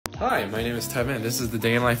Hi, my name is Tevin, and this is the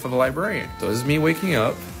day in life of a librarian. So this is me waking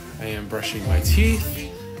up. I am brushing my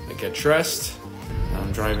teeth. I get dressed.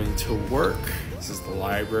 I'm driving to work. This is the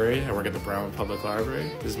library. I work at the Brentwood Public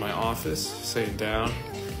Library. This is my office, sitting down.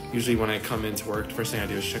 Usually when I come into work, the first thing I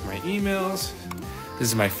do is check my emails. This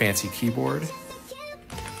is my fancy keyboard.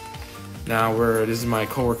 Now this is my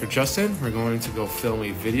coworker Justin. We're going to go film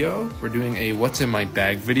a video. We're doing a what's in my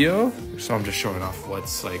bag video. So I'm just showing off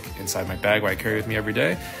what's like inside my bag, what I carry with me every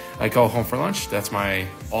day. I go home for lunch. That's my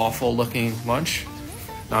awful looking lunch.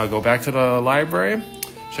 Now I go back to the library,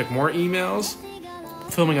 check more emails,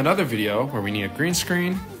 filming another video where we need a green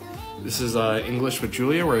screen. This is English with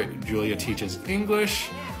Julia, where Julia teaches English.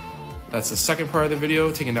 That's the second part of the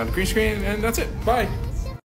video, taking down the green screen, and that's it. Bye.